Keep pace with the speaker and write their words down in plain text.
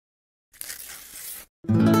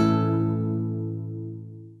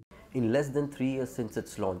In less than 3 years since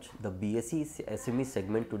its launch, the BSE SME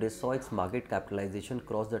segment today saw its market capitalization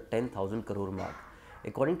cross the 10,000 crore mark.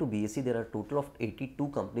 According to BSE, there are a total of 82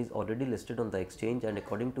 companies already listed on the exchange, and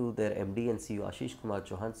according to their MD and CEO Ashish Kumar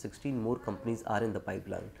Chauhan, 16 more companies are in the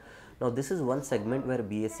pipeline. Now, this is one segment where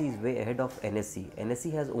BSE is way ahead of NSE.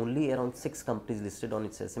 NSE has only around 6 companies listed on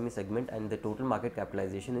its SME segment, and the total market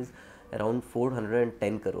capitalization is around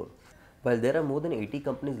 410 crore. While there are more than 80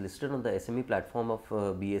 companies listed on the SME platform of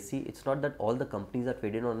BSE, it's not that all the companies are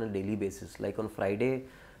traded on a daily basis. Like on Friday,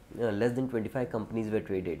 less than 25 companies were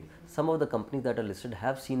traded. Some of the companies that are listed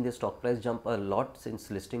have seen their stock price jump a lot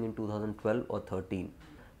since listing in 2012 or 13.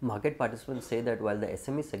 Market participants say that while the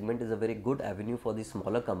SME segment is a very good avenue for the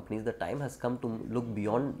smaller companies, the time has come to look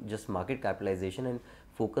beyond just market capitalization and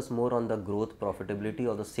focus more on the growth, profitability,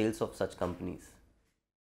 or the sales of such companies.